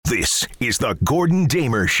This is the Gordon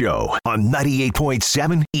Damer Show on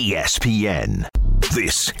 98.7 ESPN.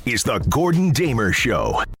 This is the Gordon Damer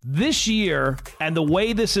Show. This year, and the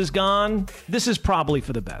way this has gone, this is probably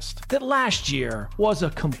for the best. That last year was a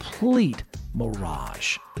complete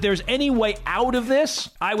mirage. If there's any way out of this,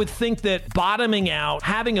 I would think that bottoming out,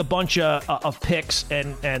 having a bunch of picks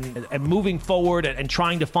and moving forward and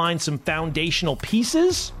trying to find some foundational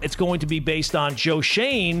pieces, it's going to be based on Joe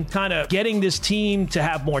Shane kind of getting this team to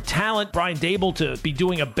have more talent, Brian Dable to be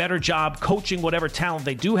doing a better job coaching whatever talent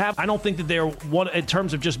they do have. I don't think that they're one, in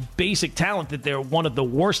terms of just basic talent, that they're one of the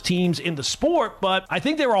worst teams in the sport, but I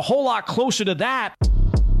think they're a whole lot closer to that.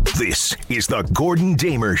 This is the Gordon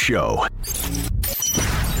Damer Show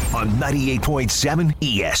on 98.7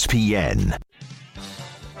 ESPN.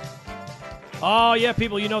 Oh, yeah,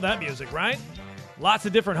 people, you know that music, right? Lots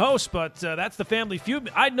of different hosts, but that's the Family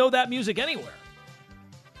Feud. I'd know that music anywhere.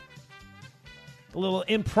 A little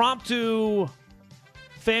impromptu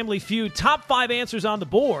Family Feud. Top 5 answers on the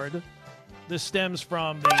board. This stems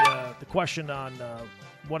from the question on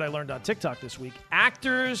what I learned on TikTok this week.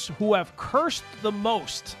 Actors who have cursed the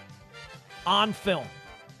most on film.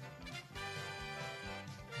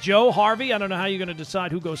 Joe, Harvey, I don't know how you're going to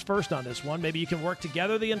decide who goes first on this one. Maybe you can work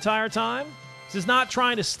together the entire time. This is not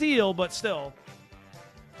trying to steal, but still.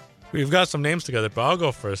 We've got some names together, but I'll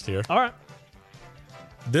go first here. All right.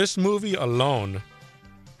 This movie alone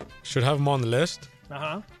should have him on the list.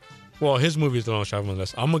 Uh-huh. Well, his movies alone should have him on the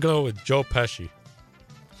list. I'm going to go with Joe Pesci.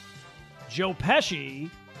 Joe Pesci,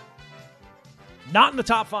 not in the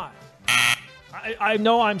top 5. I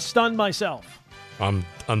know I'm stunned myself. I'm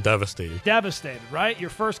devastated. Devastated, right? Your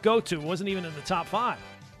first go-to wasn't even in the top 5.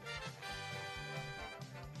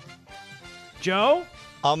 Joe?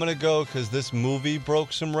 I'm going to go because this movie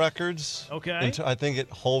broke some records. Okay. I think it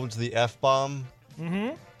holds the F-bomb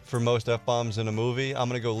for most F-bombs in a movie. I'm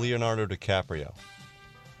going to go Leonardo DiCaprio.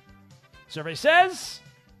 Survey says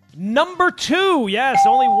number 2. Yes,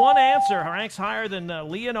 only one answer ranks higher than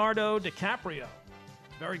Leonardo DiCaprio.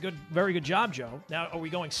 Very good job, Joe. Now, are we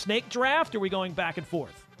going snake draft or are we going back and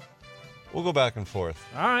forth? We'll go back and forth.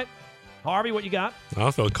 All right. Harvey, what you got? I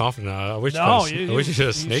don't feel confident. I wish you you should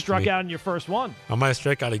have snaked me. You struck out in your first one. I might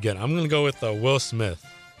strike out again. I'm going to go with Will Smith.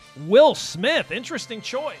 Will Smith. Interesting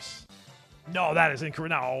choice. No, that is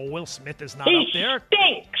incorrect. No, Will Smith is not up there.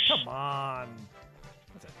 Stinks. Come on.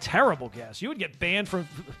 That's a terrible guess. You would get banned from...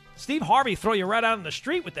 Steve Harvey throw you right out in the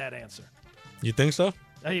street with that answer. You think so?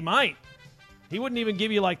 He might. He wouldn't even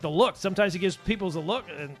give you, the look. Sometimes he gives people a look.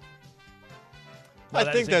 And I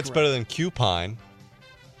think that's better than Cupine.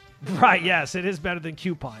 Right, yes, it is better than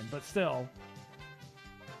Cupine, but still.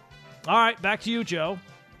 All right, back to you, Joe.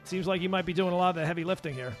 Seems like you might be doing a lot of the heavy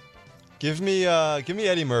lifting here. Give me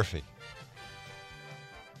Eddie Murphy.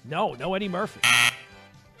 No Eddie Murphy.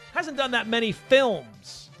 Hasn't done that many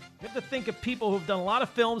films. You have to think of people who've done a lot of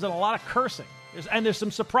films and a lot of cursing. There's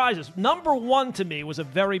some surprises. Number 1 to me was a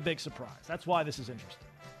very big surprise. That's why this is interesting.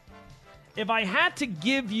 If I had to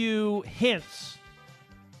give you hints,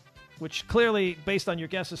 which clearly, based on your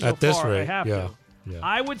guesses so far, I have to. Yeah.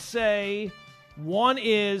 I would say one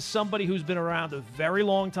is somebody who's been around a very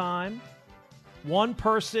long time. One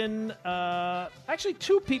person, actually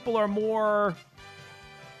 2 people are more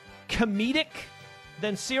comedic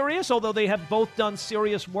than serious, although they have both done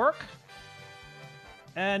serious work.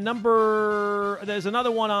 And there's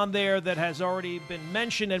another one on there that has already been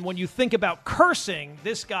mentioned, and when you think about cursing,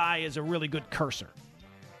 this guy is a really good cursor.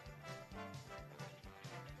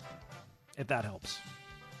 If that helps.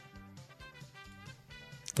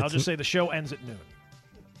 I'll just say the show ends at noon.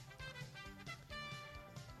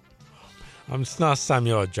 It's not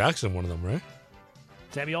Samuel L. Jackson, one of them, right?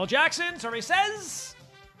 Samuel L. Jackson, survey says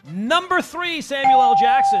number 3, Samuel L.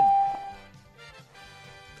 Jackson.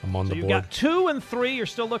 I'm on the board. So you've got 2 and 3. You're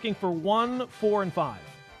still looking for 1, 4, and 5.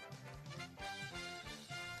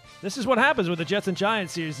 This is what happens when the Jets and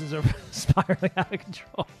Giants series is spiraling out of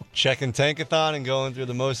control. Checking Tankathon and going through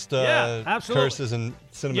the most curses in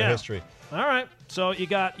cinema history. All right. So you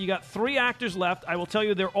got 3 actors left. I will tell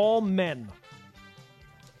you they're all men.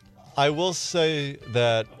 I will say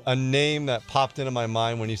that a name that popped into my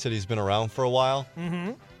mind when you said he's been around for a while.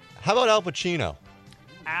 Mm-hmm. How about Al Pacino?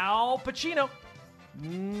 Al Pacino.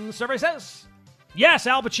 Survey says yes,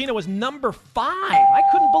 Al Pacino was number 5. I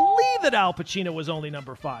couldn't believe that Al Pacino was only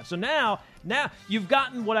number 5. So now you've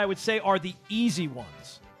gotten what I would say are the easy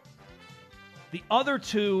ones. The other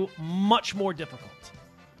 2, much more difficult.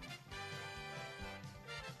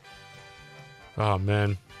 Oh,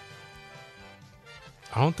 man.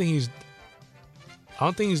 I don't think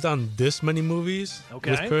he's done this many movies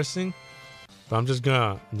with cursing. But I'm just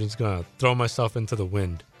gonna throw myself into the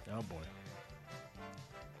wind. Oh, boy.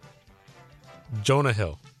 Jonah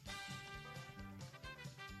Hill.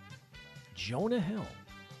 Jonah Hill.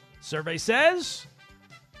 Survey says,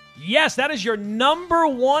 yes, that is your number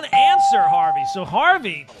one answer, Harvey. So,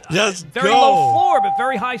 Harvey, very low floor, but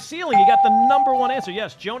very high ceiling. You got the number one answer.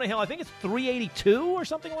 Yes, Jonah Hill. I think it's 382 or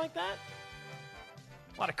something like that.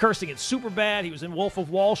 A lot of cursing in Superbad. He was in Wolf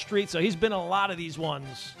of Wall Street, so he's been in a lot of these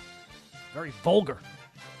ones. Very vulgar.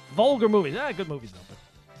 Vulgar movies. Good movies, though. But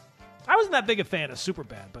I wasn't that big a fan of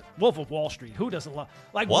Superbad, but Wolf of Wall Street, who doesn't love?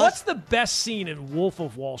 Like, what's the best scene in Wolf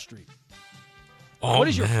of Wall Street? Oh, what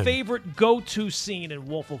is your favorite go-to scene in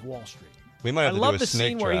Wolf of Wall Street? We might have I to love do a the snake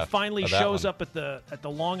scene where he draft finally of that shows one. up at the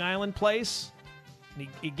Long Island place. And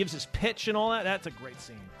he gives his pitch and all that. That's a great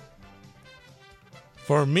scene.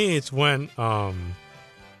 For me, it's when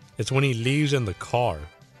he leaves in the car.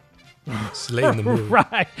 It's late in the movie.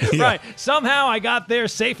 Right, Yeah. right. Somehow I got there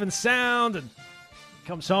safe and sound, and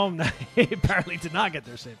comes home. He apparently did not get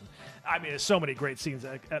there safe. I mean, there's so many great scenes.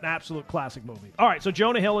 An absolute classic movie. All right, so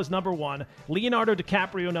Jonah Hill is number one. Leonardo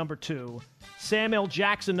DiCaprio, number two. Samuel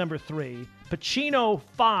Jackson, number three. Pacino,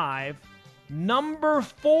 5. Number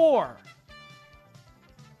 4.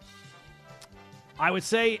 I would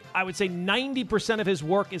say 90% of his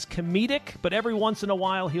work is comedic, but every once in a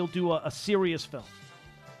while he'll do a serious film.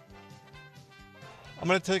 I'm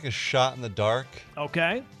going to take a shot in the dark.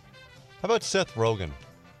 Okay. How about Seth Rogen?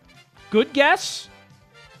 Good guess.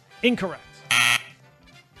 Incorrect.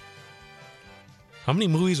 How many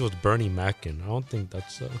movies was Bernie Mac in? I don't think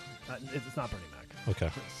that's... It's not Bernie Mac.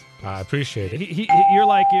 Okay. I appreciate it. You're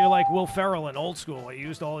like Will Ferrell in Old School. He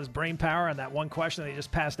used all his brain power in that one question and he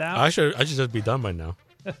just passed out. I should just be done by now.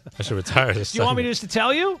 I should retire this. Do you want me just to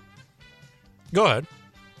tell you? Go ahead.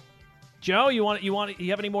 Joe, you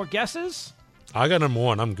have any more guesses? I got number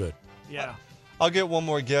 1. I'm good. Yeah. I'll get one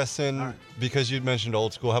more guess in All right. because you mentioned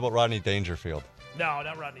Old School. How about Rodney Dangerfield? No,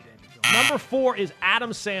 not Rodney Dangerfield. Number 4 is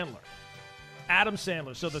Adam Sandler. Adam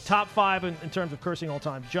Sandler. So the top 5 in terms of cursing all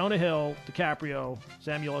time: Jonah Hill, DiCaprio,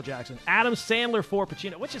 Samuel L. Jackson. Adam Sandler for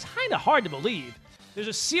Pacino, which is kind of hard to believe. There's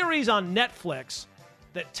a series on Netflix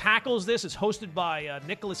that tackles this. It's hosted by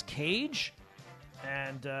Nicolas Cage,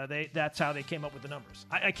 and that's how they came up with the numbers.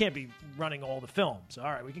 I can't be running all the films. All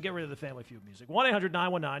right, we can get rid of the Family Feud music.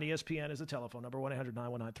 1-800-919-ESPN is the telephone number.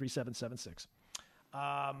 1-800-919-3776.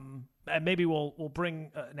 And maybe we'll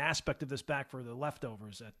bring an aspect of this back for the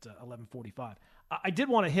leftovers at 11:45. I did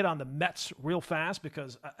want to hit on the Mets real fast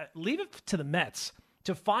because leave it to the Mets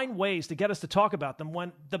to find ways to get us to talk about them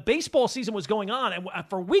when the baseball season was going on, and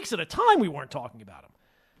for weeks at a time we weren't talking about them.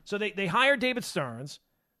 So they hired David Stearns.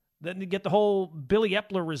 Then you get the whole Billy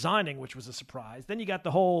Eppler resigning, which was a surprise. Then you got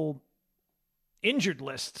the whole injured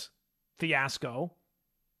list fiasco,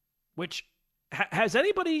 which has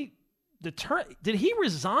anybody... Did he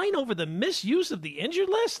resign over the misuse of the injured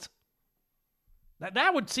list?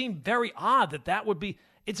 That would seem very odd. That would be.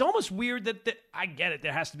 It's almost weird that I get it.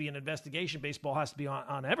 There has to be an investigation. Baseball has to be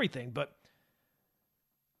on everything, but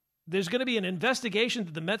there's going to be an investigation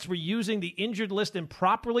that the Mets were using the injured list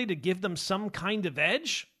improperly to give them some kind of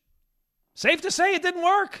edge. Safe to say it didn't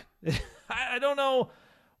work. I don't know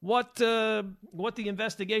what the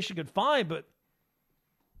investigation could find, but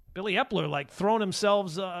Billy Eppler throwing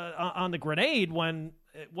himself on the grenade when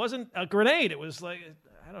it wasn't a grenade. It was I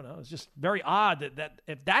don't know. It's just very odd that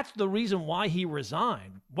if that's the reason why he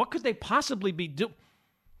resigned, what could they possibly be doing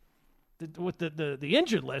with the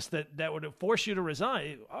injured list that would force you to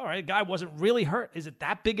resign? All right, guy wasn't really hurt. Is it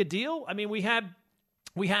that big a deal? I mean, we had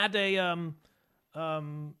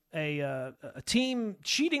a team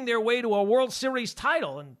cheating their way to a World Series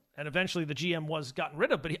title, and eventually the GM was gotten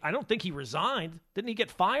rid of, but I don't think he resigned. Didn't he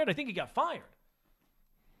get fired? I think he got fired.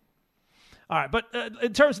 All right, but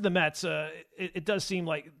in terms of the Mets, it does seem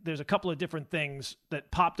like there's a couple of different things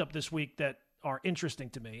that popped up this week that are interesting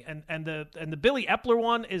to me. And the Billy Eppler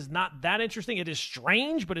one is not that interesting. It is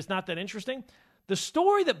strange, but it's not that interesting. The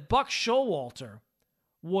story that Buck Showalter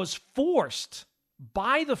was forced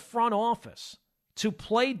by the front office to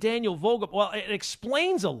play Daniel Vogelbauch, well, it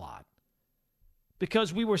explains a lot.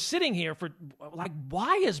 Because we were sitting here for,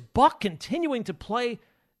 why is Buck continuing to play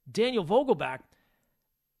Daniel Vogelbauch?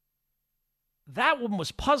 That one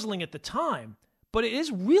was puzzling at the time, but it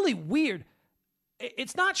is really weird.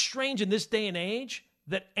 It's not strange in this day and age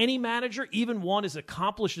that any manager, even one as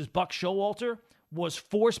accomplished as Buck Showalter, was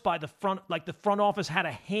forced by the front office had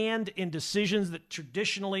a hand in decisions that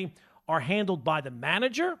traditionally are handled by the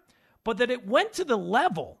manager, but that it went to the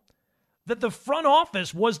level that the front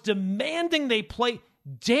office was demanding they play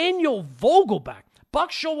Daniel Vogelbauch.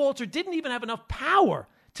 Buck Showalter didn't even have enough power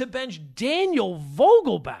to bench Daniel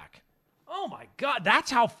Vogelbauch. Oh, my God. That's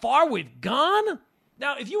how far we've gone?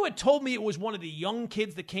 Now, if you had told me it was one of the young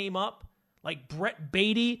kids that came up, like Brett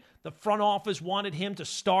Beatty, the front office wanted him to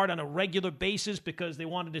start on a regular basis because they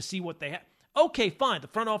wanted to see what they had. Okay, fine. The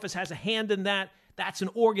front office has a hand in that. That's an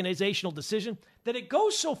organizational decision. That it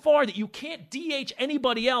goes so far that you can't DH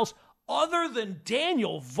anybody else other than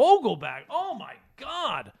Daniel Vogelbauch. Oh, my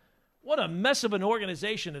God. What a mess of an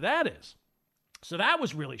organization that is. So that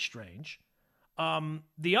was really strange.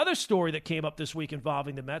 The other story that came up this week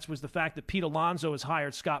involving the Mets was the fact that Pete Alonso has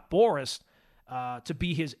hired Scott Boras to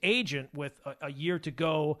be his agent with a year to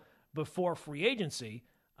go before free agency.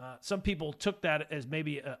 Some people took that as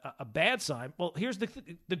maybe a bad sign. Well, here's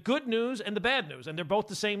the good news and the bad news, and they're both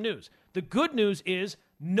the same news. The good news is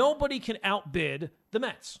nobody can outbid the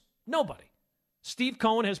Mets. Nobody. Steve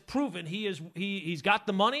Cohen has proven he's got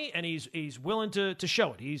the money and he's willing to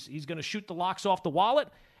show it. He's going to shoot the locks off the wallet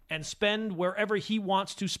and spend wherever he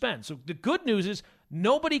wants to spend. So the good news is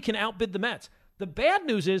nobody can outbid the Mets. The bad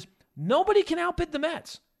news is nobody can outbid the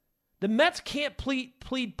Mets. The Mets can't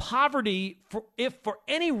plead poverty if for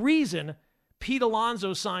any reason Pete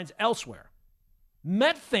Alonso signs elsewhere.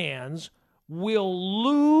 Met fans will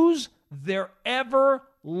lose their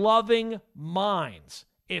ever-loving minds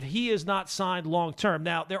if he is not signed long-term.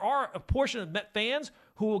 Now, there are a portion of Met fans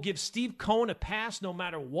who will give Steve Cohen a pass no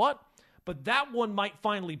matter what, but that one might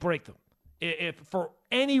finally break them if for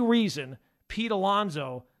any reason Pete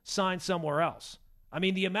Alonso signs somewhere else. I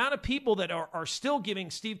mean, the amount of people that are still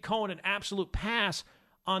giving Steve Cohen an absolute pass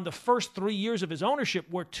on the first 3 years of his ownership,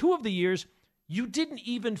 where 2 of the years you didn't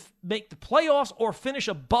even make the playoffs or finish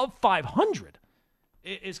above 500,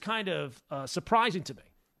 is kind of surprising to me.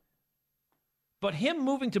 But him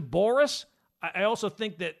moving to Boras, I also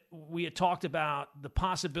think that we had talked about the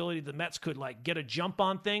possibility the Mets could get a jump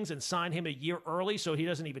on things and sign him a year early so he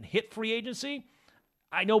doesn't even hit free agency.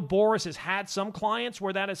 I know Boras has had some clients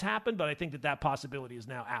where that has happened, but I think that possibility is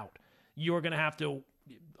now out. You're going to have to,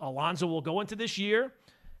 Alonso will go into this year,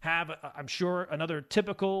 have, I'm sure, another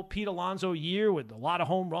typical Pete Alonso year with a lot of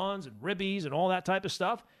home runs and ribbies and all that type of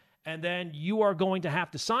stuff. And then you are going to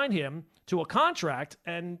have to sign him to a contract.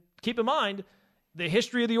 And keep in mind, the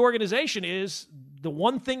history of the organization is the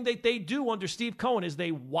one thing that they do under Steve Cohen is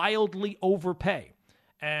they wildly overpay.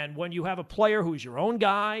 And when you have a player who's your own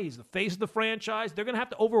guy, he's the face of the franchise, they're going to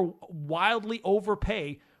have to wildly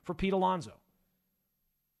overpay for Pete Alonso.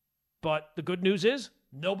 But the good news is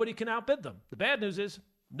nobody can outbid them. The bad news is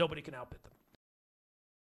nobody can outbid them.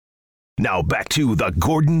 Now back to the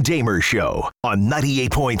Gordon Damer Show on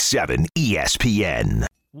 98.7 ESPN.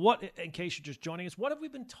 What, in case you're just joining us, what have we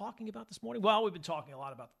been talking about this morning? Well, we've been talking a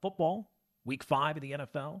lot about football, week 5 of the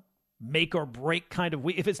NFL, make or break kind of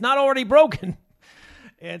week. If it's not already broken,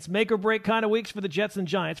 it's make or break kind of weeks for the Jets and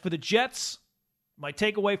Giants. For the Jets, my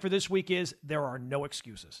takeaway for this week is there are no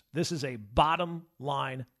excuses. This is a bottom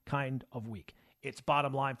line kind of week. It's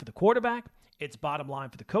bottom line for the quarterback. It's bottom line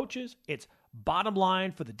for the coaches. It's bottom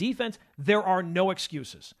line for the defense. There are no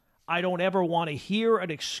excuses. I don't ever want to hear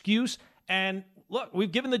an excuse. And look,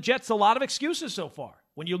 we've given the Jets a lot of excuses so far.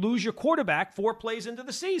 When you lose your quarterback 4 plays into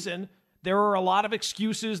the season, there are a lot of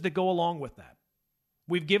excuses that go along with that.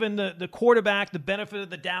 We've given the quarterback the benefit of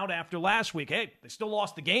the doubt after last week. Hey, they still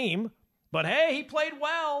lost the game, but hey, he played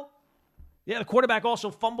well. Yeah, the quarterback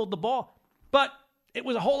also fumbled the ball, but it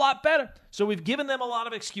was a whole lot better. So we've given them a lot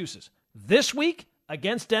of excuses. This week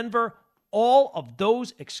against Denver, all of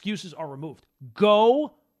those excuses are removed.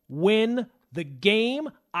 Go win the game.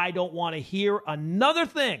 I don't want to hear another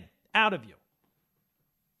thing out of you.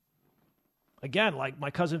 Again, like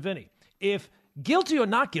my cousin Vinny, if guilty or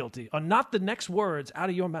not guilty are not the next words out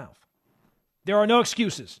of your mouth, there are no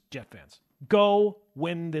excuses, Jet fans. Go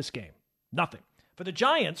win this game. Nothing. For the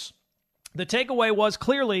Giants, the takeaway was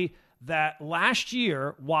clearly that last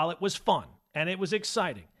year, while it was fun and it was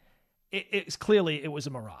exciting, it was a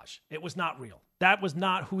mirage. It was not real. That was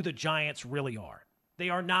not who the Giants really are. They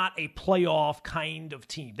are not a playoff kind of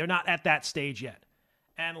team. They're not at that stage yet.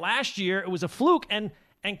 And last year, it was a fluke, and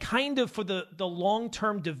kind of for the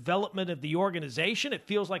long-term development of the organization, it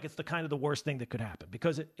feels like it's the kind of the worst thing that could happen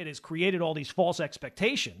because it has created all these false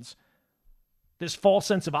expectations, this false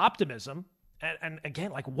sense of optimism. And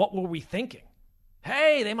again, like, what were we thinking?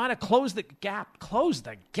 Hey, they might have closed the gap. Closed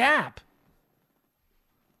the gap?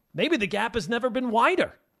 Maybe the gap has never been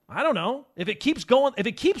wider. I don't know. If it keeps going, if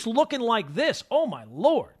it keeps looking like this, oh my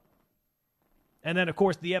Lord. And then, of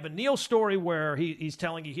course, the Evan Neal story where he's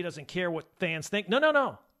telling you he doesn't care what fans think.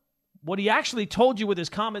 No. What he actually told you with his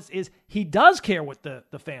comments is he does care what the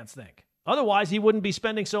fans think. Otherwise, he wouldn't be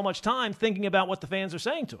spending so much time thinking about what the fans are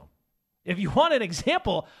saying to him. If you want an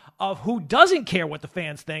example of who doesn't care what the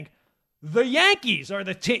fans think, The Yankees are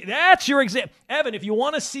the team. That's your example. Evan, if you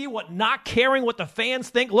want to see what not caring what the fans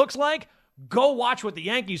think looks like, go watch what the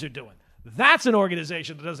Yankees are doing. That's an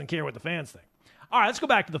organization that doesn't care what the fans think. All right, let's go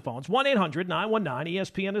back to the phones.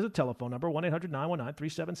 1-800-919-ESPN is a telephone number.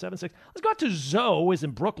 1-800-919-3776. Let's go out to Zoe, who is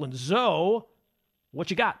in Brooklyn. Zoe,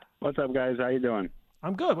 what you got? What's up, guys? How you doing?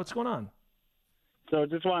 I'm good. What's going on? So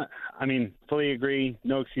fully agree.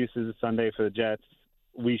 No excuses Sunday for the Jets.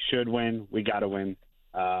 We should win. We got to win.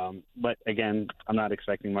 But, again, I'm not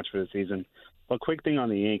expecting much for the season. But quick thing on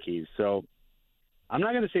the Yankees. So I'm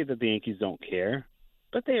not going to say that the Yankees don't care,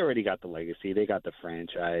 but they already got the legacy. They got the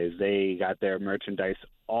franchise. They got their merchandise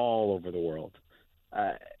all over the world.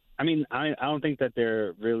 I don't think that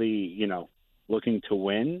they're really, looking to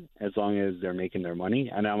win as long as they're making their money.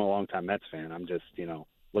 And I'm a longtime Mets fan. I'm just,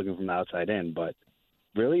 looking from the outside in. But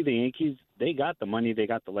really, the Yankees, they got the money. They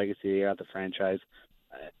got the legacy. They got the franchise.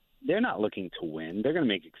 They're not looking to win. They're going to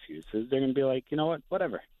make excuses. They're going to be like, you know what,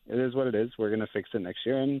 whatever. It is what it is. We're going to fix it next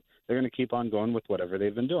year, and they're going to keep on going with whatever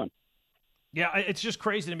they've been doing. Yeah, it's just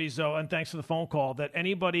crazy to me, Zoe, and thanks for the phone call, that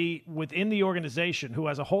anybody within the organization who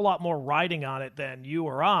has a whole lot more riding on it than you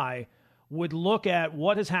or I would look at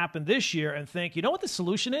what has happened this year and think, you know what the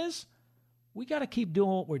solution is? We got to keep doing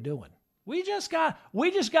what we're doing. We just got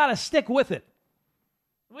to stick with it.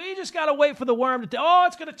 We just got to wait for the worm to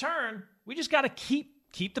it's going to turn. We just got to keep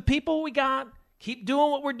the people we got, keep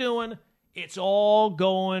doing what we're doing. It's all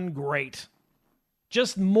going great.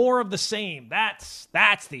 Just more of the same. That's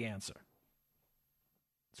the answer.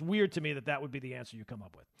 It's weird to me that would be the answer you come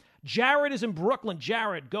up with. Jared is in Brooklyn.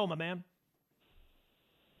 Jared, go, my man.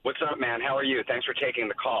 What's up, man? How are you? Thanks for taking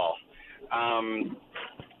the call.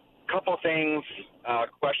 Couple things,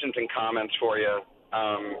 questions and comments for you.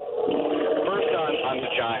 First on the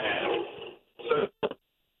Giants.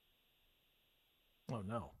 Oh,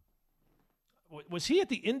 no. Was he at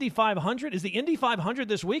the Indy 500? Is the Indy 500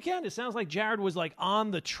 this weekend? It sounds like Jared was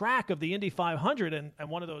on the track of the Indy 500 and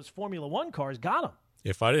one of those Formula One cars got him.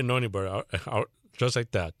 If I didn't know any better, just like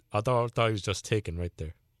that, I thought he was just taken right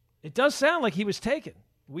there. It does sound like he was taken.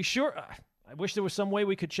 I wish there was some way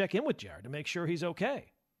we could check in with Jared to make sure he's okay.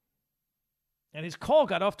 And his call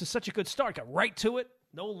got off to such a good start. Got right to it.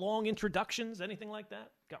 No long introductions, anything like that.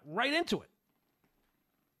 Got right into it.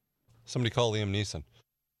 Somebody call Liam Neeson.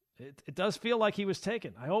 It does feel like he was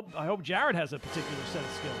taken. I hope Jared has a particular set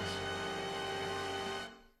of skills.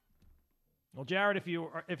 Well, Jared,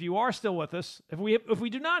 if you are still with us, if we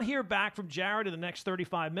do not hear back from Jared in the next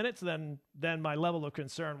 35 minutes, then my level of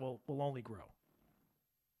concern will only grow.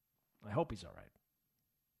 I hope he's all right.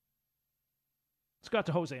 Let's go out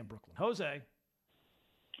to Jose in Brooklyn. Jose.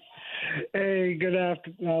 Hey,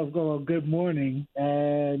 good morning,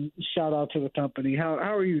 and shout out to the company. How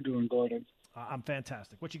are you doing, Gordon? I'm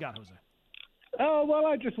fantastic. What you got, Jose? Well,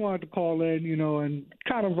 I just wanted to call in, and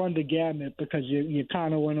kind of run the gamut because you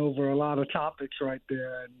kind of went over a lot of topics right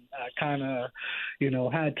there, and I kind of,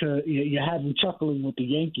 you had me chuckling with the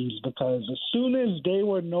Yankees because as soon as they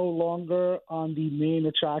were no longer on the main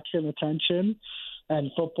attraction attention and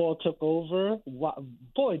football took over,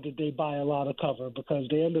 boy, did they buy a lot of cover because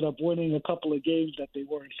they ended up winning a couple of games that they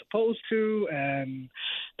weren't supposed to, and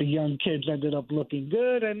the young kids ended up looking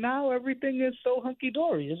good, and now everything is so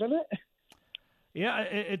hunky-dory, isn't it? Yeah,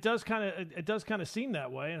 it does kind of seem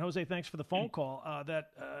that way. And Jose, thanks for the phone call.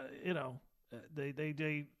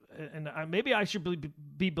 Maybe I should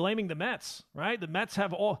be blaming the Mets, right? The Mets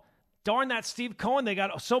have darn that Steve Cohen. They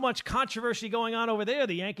got so much controversy going on over there.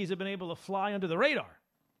 The Yankees have been able to fly under the radar.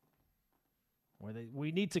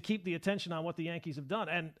 We need to keep the attention on what the Yankees have done.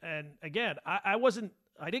 And again,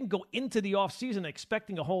 I didn't go into the offseason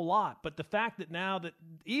expecting a whole lot, but the fact that now that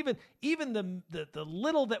even the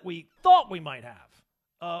little that we thought we might have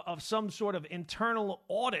of some sort of internal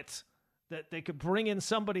audit that they could bring in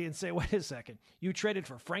somebody and say, wait a second, you traded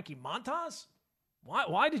for Frankie Montas?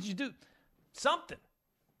 Why did you do something?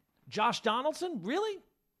 Josh Donaldson? Really?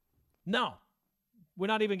 No, we're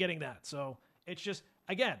not even getting that. So it's just,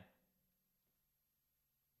 again,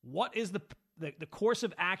 what is the course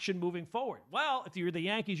of action moving forward? Well, if you're the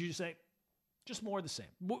Yankees, you just say, just more of the same.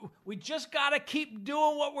 We just got to keep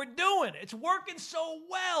doing what we're doing. It's working so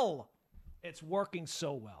well. It's working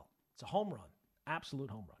so well. It's a home run. Absolute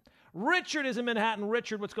home run. Richard is in Manhattan.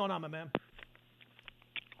 Richard, what's going on, my man?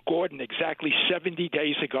 Gordon, exactly 70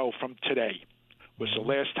 days ago from today was the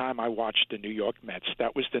last time I watched the New York Mets.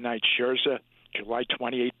 That was the night Scherzer, July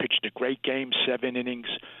 28, pitched a great game, 7 innings,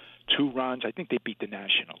 2 runs. I think they beat the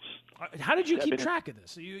Nationals. How did you keep track of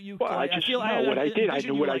this? I just know what I did. I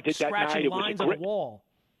knew what I did that night. It was a great wall.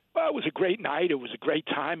 Well, it was a great night. It was a great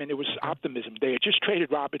time, and there was optimism. They had just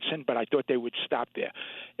traded Robertson, but I thought they would stop there.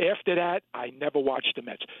 After that, I never watched the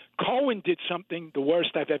Mets. Cohen did something the worst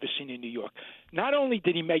I've ever seen in New York. Not only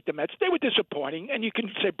did he make the Mets, they were disappointing, and you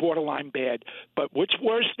can say borderline bad, but what's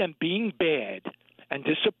worse than being bad and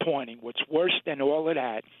disappointing, what's worse than all of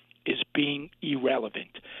that is being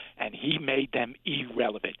irrelevant, and he made them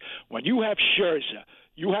irrelevant. When you have Scherzer,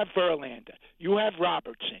 you have Verlander, you have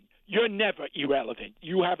Robertson, you're never irrelevant.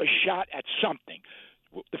 You have a shot at something.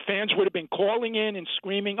 The fans would have been calling in and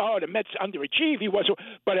screaming, oh, the Mets underachieved. He wasn't,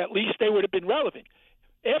 but at least they would have been relevant.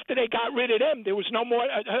 After they got rid of them, there was no more,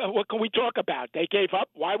 what can we talk about? They gave up.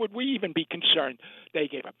 Why would we even be concerned they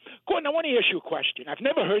gave up? Gordon, I want to ask you a question. I've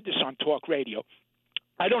never heard this on talk radio.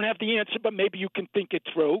 I don't have the answer, but maybe you can think it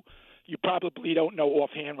through. You probably don't know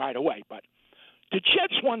offhand right away. But the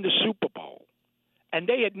Jets won the Super Bowl, and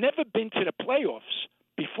they had never been to the playoffs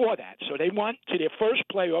before that. So they went to their first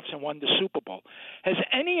playoffs and won the Super Bowl. Has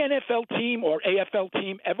any NFL team or AFL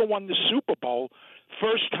team ever won the Super Bowl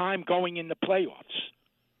first time going in the playoffs?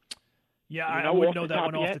 Yeah, I wouldn't know that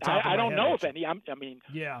one off the top of my head. I don't know of any. I mean,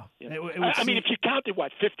 yeah. You know, I mean, if you counted,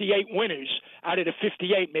 58 winners, out of the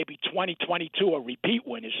 58, maybe 20, 22 are repeat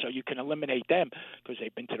winners, so you can eliminate them because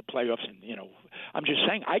they've been to the playoffs. And, you know, I'm just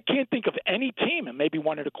saying, I can't think of any team, and maybe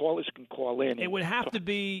one of the callers can call in. It would have to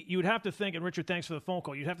be, you would have to think, and Richard, thanks for the phone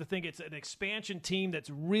call, you'd have to think it's an expansion team that's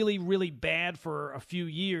really, really bad for a few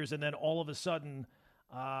years, and then all of a sudden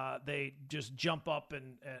they just jump up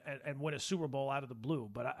and win a Super Bowl out of the blue.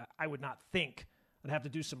 But I would not think. I'd have to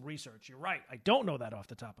do some research. You're right. I don't know that off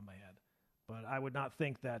the top of my head. But I would not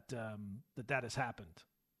think that that has happened.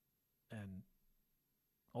 And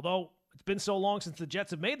although it's been so long since the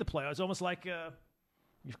Jets have made the playoffs, it's almost like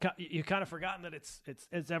you've kind of forgotten that it's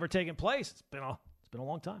ever taken place. It's been a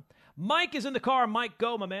long time. Mike is in the car. Mike,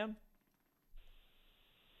 go, my man.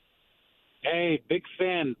 Hey, big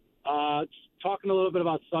fan. Talking a little bit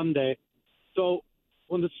about Sunday. So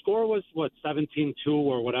when the score was 17-2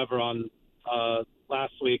 or whatever on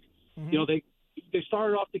last week, you know, they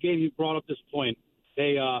started off the game. You brought up this point.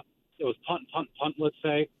 It was punt, let's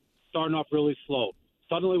say, starting off really slow.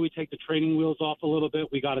 Suddenly we take the training wheels off a little bit.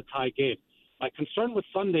 We got a tie game. My concern with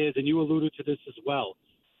Sunday is, and you alluded to this as well,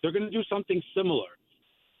 they're going to do something similar.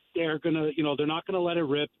 They're going to, you know, they're not going to let it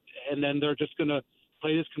rip, and then they're just going to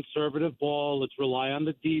play this conservative ball. Let's rely on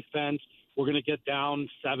the defense. We're going to get down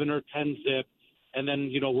 7 or 10 zip, and then,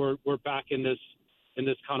 you know, we're back in this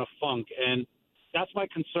kind of funk. And that's my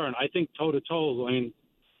concern. I think toe-to-toe, I mean,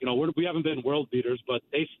 you know, we haven't been world beaters, but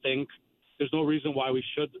they stink. There's no reason why we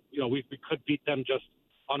should, you know, we could beat them just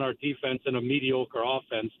on our defense and a mediocre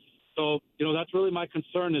offense. So, you know, that's really my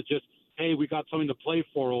concern is just, hey, we got something to play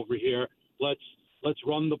for over here. Let's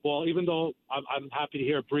run the ball, even though I'm happy to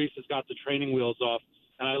hear Brees has got the training wheels off,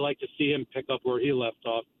 and I like to see him pick up where he left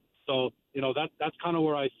off. So, you know, that's kind of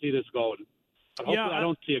where I see this going. But hopefully I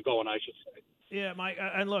don't see it going, I should say. Yeah, Mike,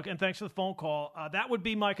 and look, and thanks for the phone call. That would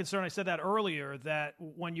be my concern. I said that earlier, that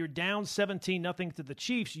when you're down 17-0 to the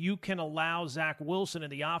Chiefs, you can allow Zach Wilson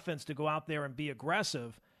and the offense to go out there and be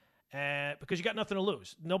aggressive because you got nothing to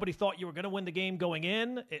lose. Nobody thought you were going to win the game going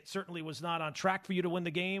in. It certainly was not on track for you to win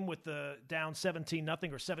the game with the down 17-0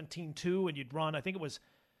 or 17-2, and you'd run, I think it was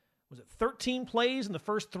it 13 plays in the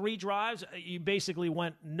first 3 drives? You basically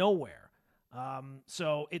went nowhere.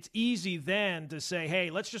 So it's easy then to say, hey,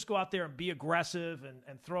 let's just go out there and be aggressive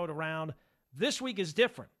and throw it around. This week is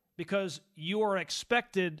different because you are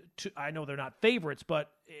expected to, I know they're not favorites,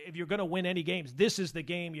 but if you're going to win any games, this is the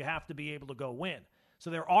game you have to be able to go win. So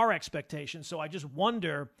there are expectations. So I just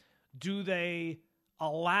wonder, do they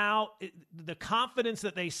allow the confidence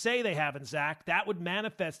that they say they have in Zach? That would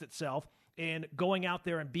manifest itself in going out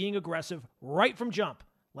there and being aggressive right from jump.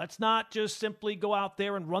 Let's not just simply go out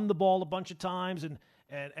there and run the ball a bunch of times and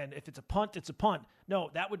if it's a punt, it's a punt. No,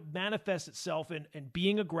 that would manifest itself in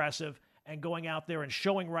being aggressive and going out there and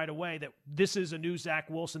showing right away that this is a new Zach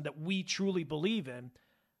Wilson that we truly believe in.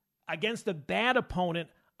 Against a bad opponent,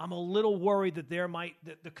 I'm a little worried that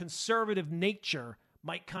the conservative nature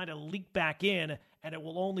might kind of leak back in, and it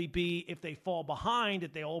will only be if they fall behind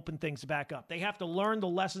that they'll open things back up. They have to learn the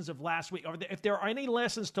lessons of last week. Or if there are any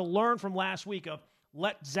lessons to learn from last week of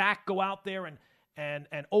let Zach go out there and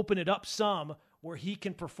open it up some where he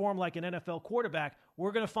can perform like an NFL quarterback,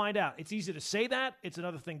 we're going to find out. It's easy to say that. It's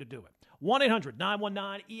another thing to do it.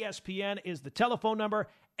 1-800-919-ESPN is the telephone number.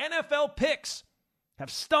 NFL picks have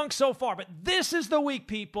stunk so far, but this is the week,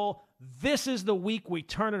 people. This is the week we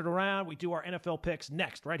turn it around. We do our NFL picks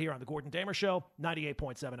next, right here on the Gordon Damer Show,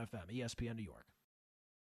 98.7 FM, ESPN New York.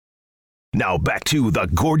 Now back to the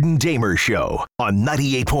Gordon Damer Show on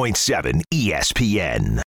 98.7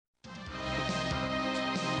 ESPN.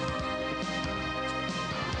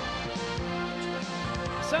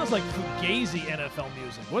 sounds like Fugazi NFL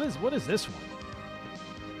music. What is this one?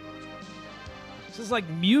 This is like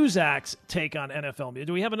Muzak's take on NFL music.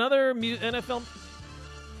 Do we have another NFL?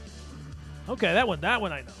 Okay, that one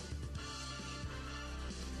I know.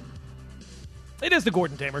 It is the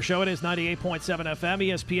Gordon Damer Show. It is 98.7 FM,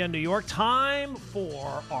 ESPN New York. Time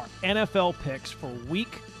for our NFL picks for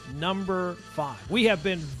week number 5. We have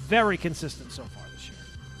been very consistent so far this year.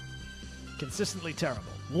 Consistently terrible.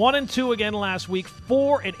 1-2 again last week,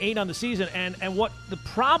 4-8 on the season. And what the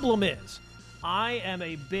problem is, I am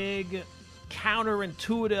a big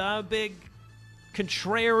counterintuitive, I'm a big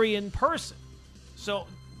contrarian person. So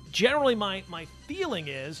generally my feeling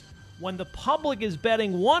is when the public is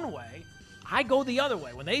betting one way, I go the other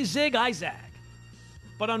way. When they zig, I zag.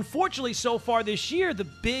 But unfortunately, so far this year, the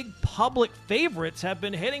big public favorites have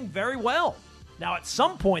been hitting very well. Now, at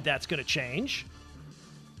some point, that's going to change.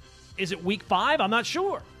 Is it week 5? I'm not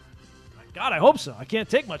sure. God, I hope so. I can't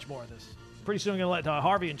take much more of this. Pretty soon I'm going to let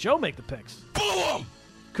Harvey and Joe make the picks. Boo them!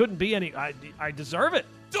 Couldn't be any. I deserve it.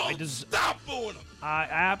 Don't stop booing them! I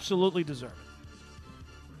absolutely deserve it.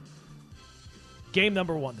 Game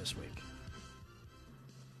number 1 this week.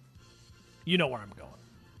 You know where I'm going.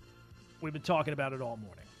 We've been talking about it all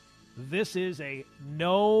morning. This is a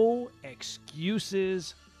no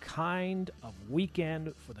excuses kind of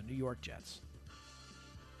weekend for the New York Jets.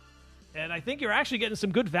 And I think you're actually getting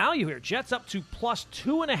some good value here. Jets up to plus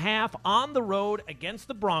 2.5 on the road against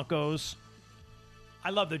the Broncos. I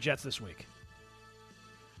love the Jets this week.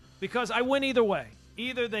 Because I win either way.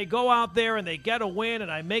 Either they go out there and they get a win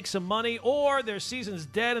and I make some money, or their season's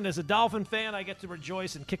dead and as a Dolphin fan, I get to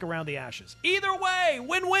rejoice and kick around the ashes. Either way,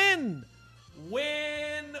 win-win.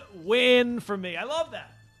 Win-win for me. I love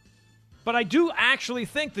that. But I do actually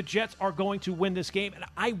think the Jets are going to win this game, and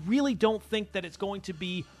I really don't think that it's going to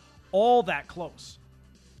be all that close.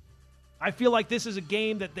 I feel like this is a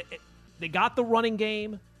game that they got the running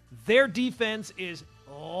game. Their defense is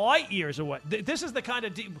light years away. This is the kind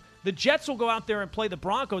of the Jets will go out there and play the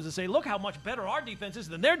Broncos and say, look how much better our defense is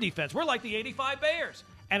than their defense. We're like the 85 Bears.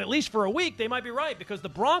 And at least for a week, they might be right because the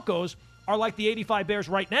Broncos are like the 85 Bears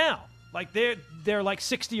right now. Like they're like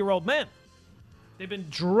 60-year-old men. They've been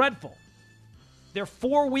dreadful. They're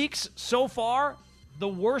 4 weeks so far, the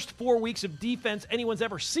worst 4 weeks of defense anyone's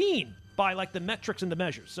ever seen by like the metrics and the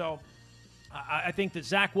measures. So I think that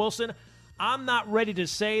Zach Wilson, I'm not ready to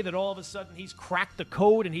say that all of a sudden he's cracked the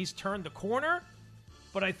code and he's turned the corner,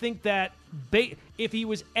 but I think that if he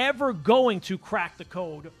was ever going to crack the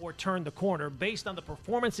code or turn the corner based on the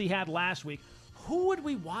performance he had last week, who would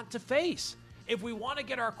we want to face? If we want to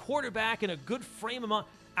get our quarterback in a good frame of mind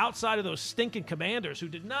outside of those stinking Commanders who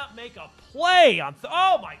did not make a play on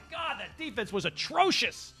oh my God, that defense was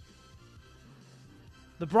atrocious.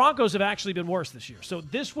 The Broncos have actually been worse this year. So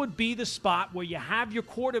this would be the spot where you have your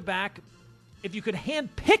quarterback. If you could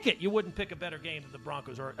hand pick it, you wouldn't pick a better game than the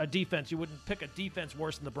Broncos, or a defense. You wouldn't pick a defense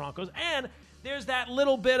worse than the Broncos. And there's that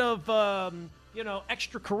little bit of,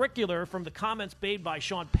 extracurricular from the comments made by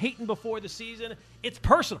Sean Payton before the season. It's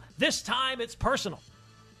personal. This time it's personal.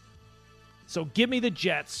 So give me the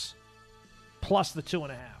Jets plus the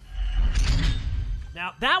 2.5.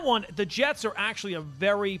 Now, that one, the Jets are actually a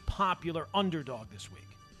very popular underdog this week.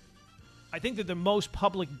 I think that they're most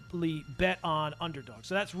publicly bet on underdogs.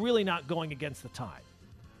 So that's really not going against the tide.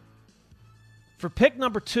 For pick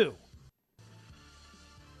number 2,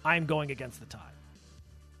 I'm going against the tide.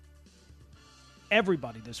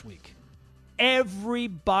 Everybody this week.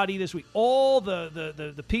 All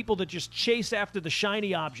the people that just chase after the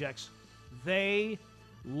shiny objects, they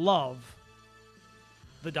love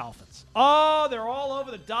the Dolphins. Oh, they're all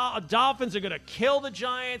over the Dolphins are going to kill the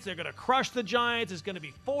Giants. They're going to crush the Giants. It's going to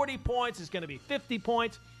be 40 points. It's going to be 50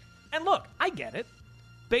 points. And look, I get it.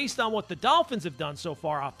 Based on what the Dolphins have done so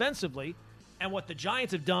far offensively and what the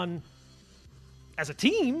Giants have done as a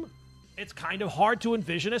team, it's kind of hard to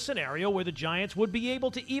envision a scenario where the Giants would be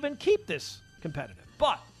able to even keep this competitive.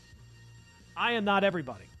 But I am not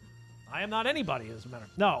everybody. I am not anybody, as a matter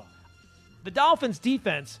of no. The Dolphins'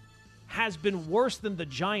 defense has been worse than the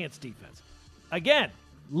Giants' defense. Again,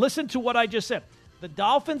 listen to what I just said. The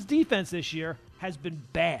Dolphins' defense this year has been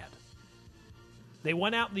bad. They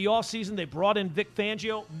went out in the offseason. They brought in Vic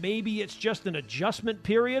Fangio. Maybe it's just an adjustment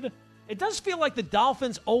period. It does feel like the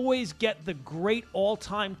Dolphins always get the great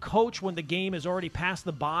all-time coach when the game is already past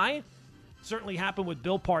the bye. Certainly happened with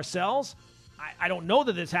Bill Parcells. I don't know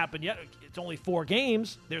that this happened yet. It's only 4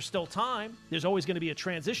 games. There's still time. There's always going to be a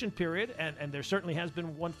transition period, and there certainly has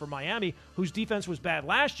been one for Miami, whose defense was bad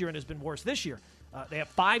last year and has been worse this year. They have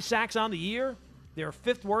 5 sacks on the year. They're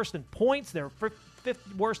 5th worst in points. They're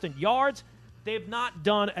 5th worst in yards. They have not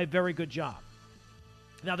done a very good job.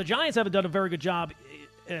 Now, the Giants haven't done a very good job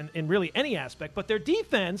in really any aspect, but their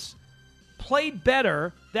defense played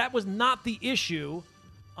better. That was not the issue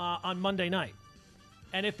on Monday night.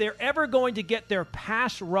 And if they're ever going to get their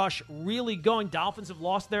pass rush really going, Dolphins have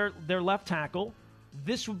lost their left tackle.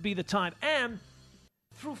 This would be the time. And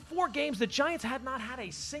through 4 games, the Giants had not had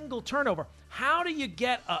a single turnover. How do you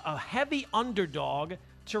get a heavy underdog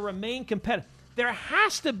to remain competitive? There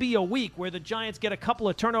has to be a week where the Giants get a couple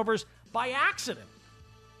of turnovers by accident.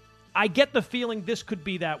 I get the feeling this could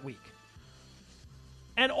be that week.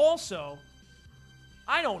 And also,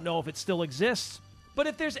 I don't know if it still exists, but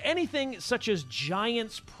if there's anything such as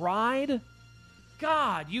Giants pride,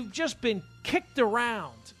 God, you've just been kicked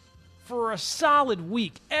around for a solid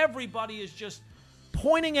week. Everybody is just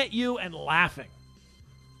pointing at you and laughing.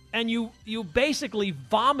 And you basically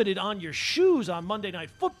vomited on your shoes on Monday Night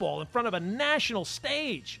Football in front of a national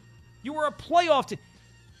stage. You were a playoff team.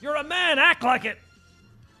 You're a man, act like it.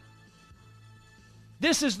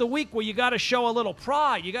 This is the week where you got to show a little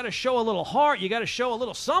pride. You got to show a little heart. You got to show a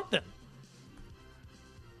little something.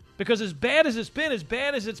 Because as bad as it's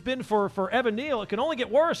been for Evan Neal, it can only get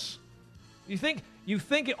worse. You think,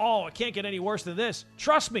 it can't get any worse than this.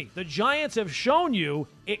 Trust me, the Giants have shown you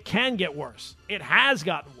it can get worse. It has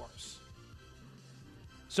gotten worse.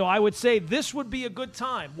 So I would say this would be a good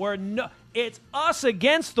time where it's us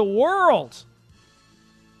against the world.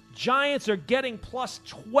 Giants are getting plus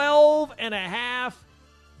 12.5.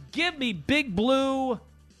 Give me Big Blue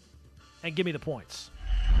and give me the points.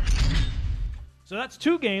 So that's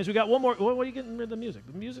 2 games. We got one more. What are you getting rid of the music?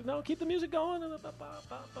 The music? No, keep the music going. There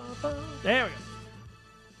we go.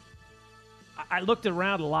 I looked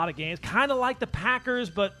around a lot of games. Kind of like the Packers,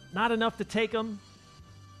 but not enough to take them.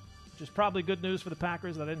 Which is probably good news for the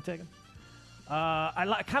Packers that I didn't take them.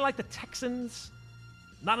 I kind of like the Texans.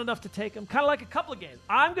 Not enough to take them. Kind of like a couple of games.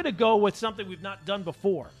 I'm going to go with something we've not done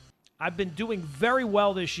before. I've been doing very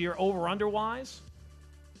well this year over-under-wise.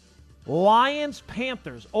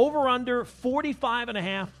 Lions-Panthers, over-under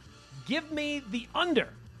 45.5. Give me the under.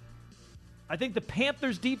 I think the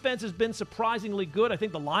Panthers' defense has been surprisingly good. I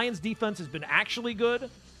think the Lions' defense has been actually good.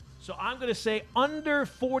 So I'm going to say under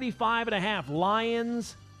 45.5,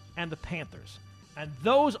 Lions and the Panthers. And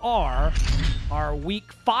those are our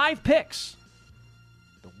Week 5 picks.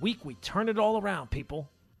 The week we turn it all around, people,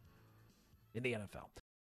 in the NFL.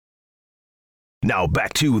 Now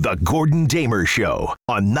back to the Gordon Damer Show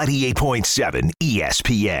on 98.7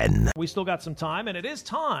 ESPN. We still got some time, and it is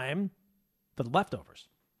time for the leftovers.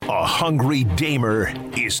 A hungry Damer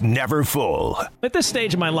is never full. At this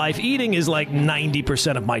stage of my life, eating is like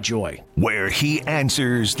 90% of my joy. Where he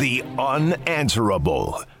answers the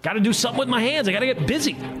unanswerable. Got to do something with my hands. I got to get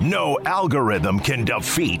busy. No algorithm can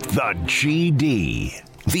defeat the GD.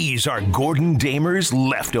 These are Gordon Damer's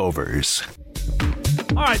leftovers.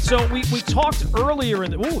 All right, so we talked earlier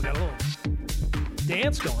in the... Ooh, got a little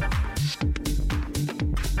dance going on.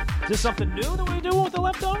 Is this something new that we're doing with the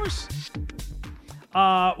leftovers?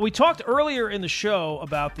 We talked earlier in the show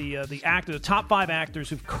about the top 5 actors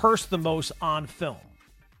who've cursed the most on film.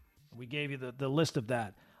 We gave you the list of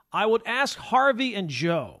that. I would ask Harvey and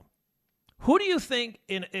Joe, who do you think,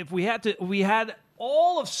 if we had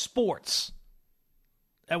all of sports...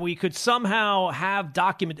 and we could somehow have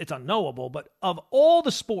document, it's unknowable, but of all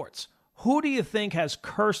the sports, who do you think has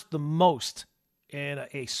cursed the most in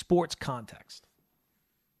a sports context?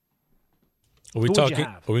 Are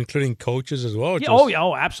we including coaches as well?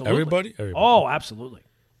 Yeah, absolutely. Everybody? Oh, absolutely.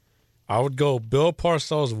 I would go Bill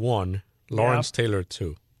Parcells 1, Lawrence Taylor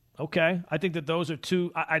 2. Okay. I think that those are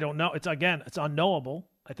 2. I don't know. It's unknowable.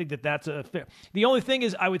 I think that's a fair. The only thing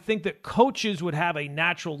is I would think that coaches would have a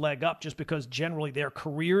natural leg up just because generally their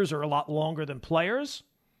careers are a lot longer than players.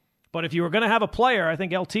 But if you were going to have a player, I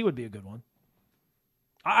think LT would be a good one.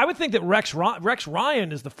 I would think that Rex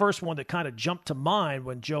Ryan is the first one that kind of jumped to mind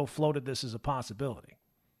when Joe floated this as a possibility.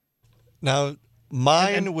 Now,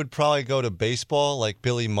 mine would probably go to baseball, like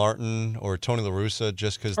Billy Martin or Tony La Russa,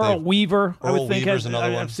 just because Earl Weaver, I would think, Weaver's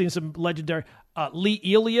another one. I've seen some legendary. Lee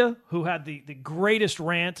Elia, who had the greatest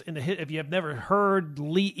rant in the hit. If you have never heard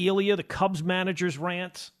Lee Elia, the Cubs manager's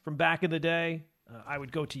rant from back in the day, I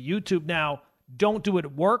would go to YouTube now. Don't do it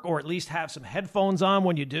at work, or at least have some headphones on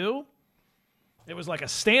when you do. It was like a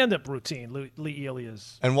stand-up routine, Lee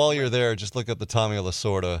Elia's. And while you're there, just look up the Tommy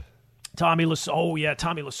Lasorda. Tommy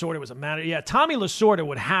Lasorda was a manager. Yeah, Tommy Lasorda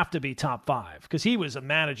would have to be top 5 because he was a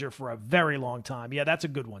manager for a very long time. Yeah, that's a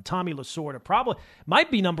good one. Tommy Lasorda probably might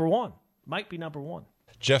be number 1.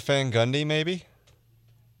 Jeff Van Gundy, maybe?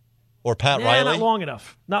 Or Pat Riley? Not long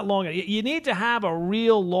enough. You need to have a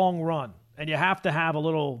real long run, and you have to have a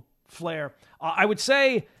little flair. I would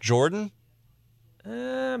say... Jordan?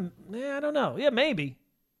 I don't know. Yeah, maybe.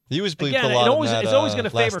 He was bleeped Again, a lot. it's always going to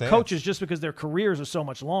favor Dance. coaches just because their careers are so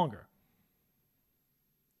much longer.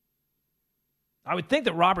 I would think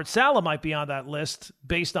that Robert Saleh might be on that list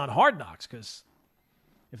based on Hard Knocks, because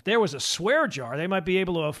if there was a swear jar, they might be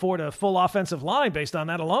able to afford a full offensive line based on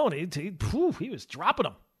that alone. He was dropping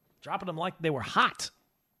them like they were hot.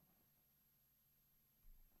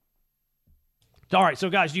 All right, so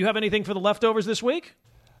guys, do you have anything for the leftovers this week?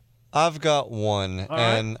 I've got one, All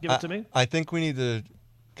and right, give it to me. I think we need to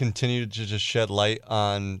continue to just shed light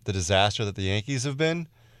on the disaster that the Yankees have been.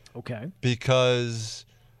 Okay. Because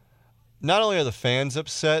not only are the fans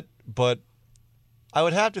upset, but I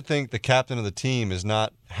would have to think the captain of the team is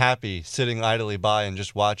not happy sitting idly by and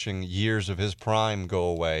just watching years of his prime go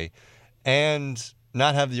away and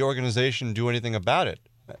not have the organization do anything about it.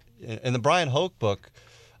 In the Brian Hoke book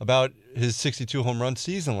about his 62 home run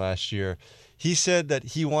season last year, he said that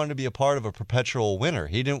he wanted to be a part of a perpetual winner.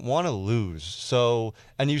 He didn't want to lose. So,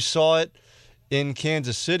 and you saw it in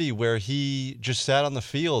Kansas City where he just sat on the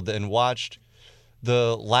field and watched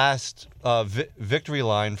the last victory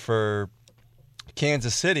line for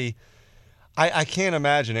Kansas City. I can't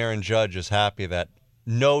imagine Aaron Judge is happy that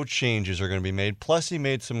no changes are going to be made. Plus, he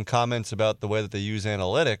made some comments about the way that they use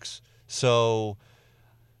analytics. So,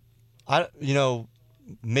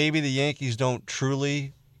 maybe the Yankees don't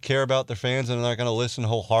truly care about their fans and they're not going to listen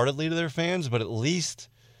wholeheartedly to their fans, but at least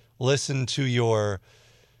listen to your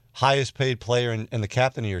highest paid player and the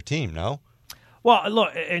captain of your team, no? Well,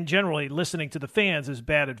 look, and generally listening to the fans is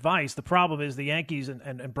bad advice. The problem is the Yankees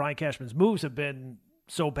and Brian Cashman's moves have been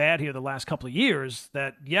so bad here the last couple of years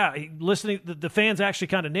that, listening, the fans actually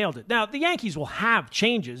kind of nailed it. Now, the Yankees will have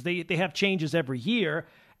changes. They have changes every year,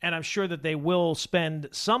 and I'm sure that they will spend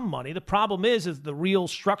some money. The problem is the real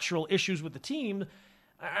structural issues with the team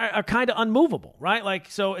are kind of unmovable, right? Like,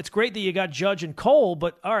 so it's great that you got Judge and Cole,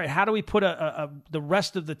 but all right, how do we put the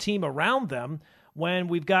rest of the team around them when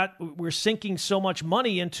we're sinking so much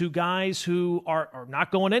money into guys who are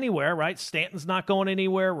not going anywhere, right? Stanton's not going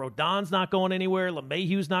anywhere, Rodon's not going anywhere,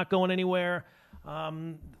 LeMahieu's not going anywhere.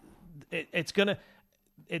 It's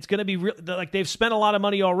gonna be like they've spent a lot of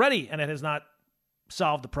money already, and it has not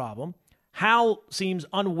solved the problem. Hal seems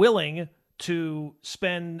unwilling to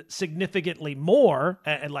spend significantly more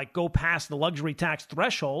and like go past the luxury tax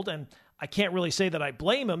threshold, and I can't really say that I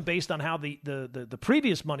blame him based on how the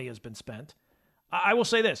previous money has been spent. I will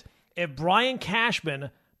say this. If Brian Cashman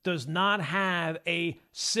does not have a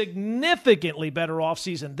significantly better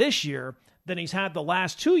offseason this year than he's had the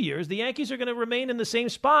last 2 years, the Yankees are going to remain in the same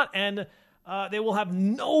spot, and they will have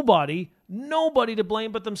nobody to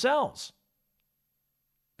blame but themselves.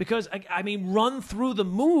 Because, I mean, run through the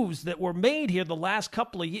moves that were made here the last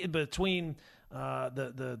couple of years between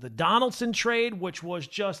the Donaldson trade, which was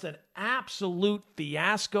just an absolute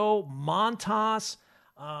fiasco, Montas,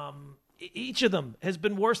 each of them has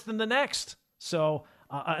been worse than the next. So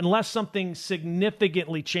unless something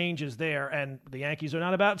significantly changes there, and the Yankees are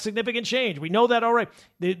not about significant change, we know that already.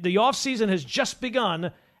 The offseason has just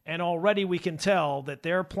begun, and already we can tell that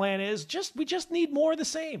their plan is we just need more of the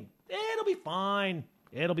same. It'll be fine.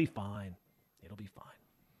 It'll be fine. It'll be fine.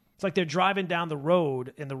 It's like they're driving down the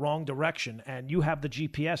road in the wrong direction, and you have the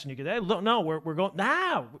GPS, and you go, hey, look, no, we're going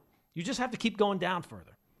now. You just have to keep going down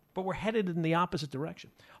further. But we're headed in the opposite direction.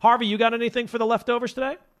 Harvey, you got anything for the leftovers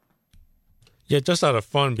today? Yeah, just out of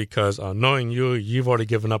fun because knowing you've already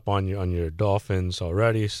given up on your Dolphins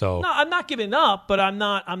already. So no, I'm not giving up, but I'm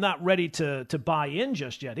not ready to buy in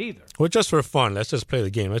just yet either. Well, just for fun, let's just play the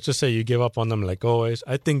game. Let's just say you give up on them like always.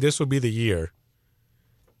 I think this would be the year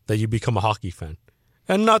that you become a hockey fan.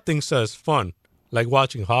 And nothing says fun like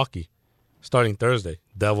watching hockey starting Thursday.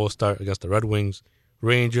 Devils start against the Red Wings,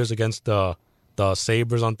 Rangers against the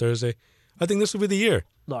Sabres on Thursday. I think this will be the year.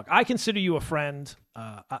 Look, I consider you a friend.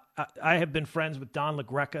 I have been friends with Don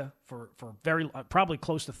LaGreca for probably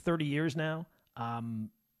close to 30 years now.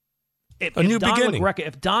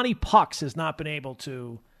 If Donnie Pucks has not been able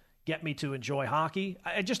to get me to enjoy hockey,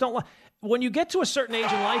 I just don't like. When you get to a certain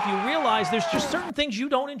age in life, you realize there's just certain things you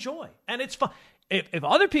don't enjoy, and it's fun. If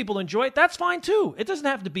other people enjoy it, that's fine too. It doesn't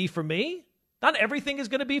have to be for me. Not everything is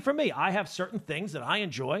going to be for me. I have certain things that I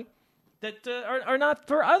enjoy that are not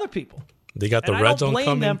for other people. They got the red zone coming. I don't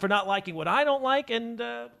blame them for not liking what I don't like, and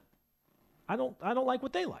I don't like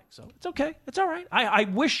what they like. So it's okay. It's all right. I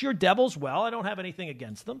wish your Devils well. I don't have anything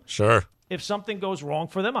against them. Sure. If something goes wrong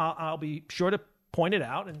for them, I'll be sure to point it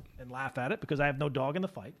out and laugh at it because I have no dog in the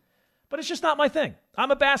fight. But it's just not my thing.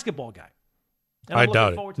 I'm a basketball guy. I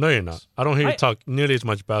doubt it. No, you're not. I don't hear you talk nearly as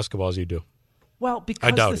much basketball as you do. Well,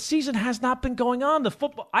 because the season has not been going on. The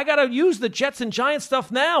football. I got to use the Jets and Giants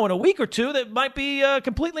stuff now in a week or two that might be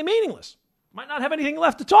completely meaningless. Might not have anything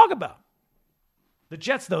left to talk about. The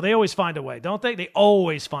Jets, though, they always find a way, don't they? They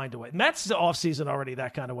always find a way. Mets offseason already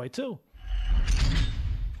that kind of way, too.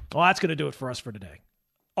 Well, that's going to do it for us for today.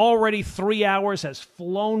 Already 3 hours has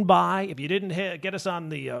flown by. If you didn't get us on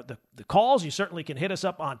the calls, you certainly can hit us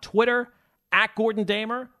up on Twitter, @Gordon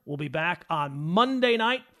Damer. We'll be back on Monday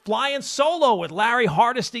night, flying solo with Larry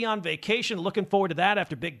Hardesty on vacation. Looking forward to that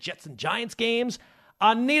after big Jets and Giants games.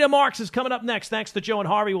 Anita Marks is coming up next. Thanks to Joe and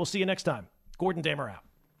Harvey. We'll see you next time. Gordon Damer out.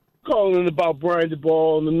 Calling about Brian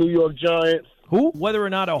DeBall and the New York Giants. Who? Whether or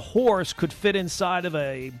not a horse could fit inside of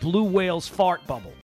a blue whale's fart bubble.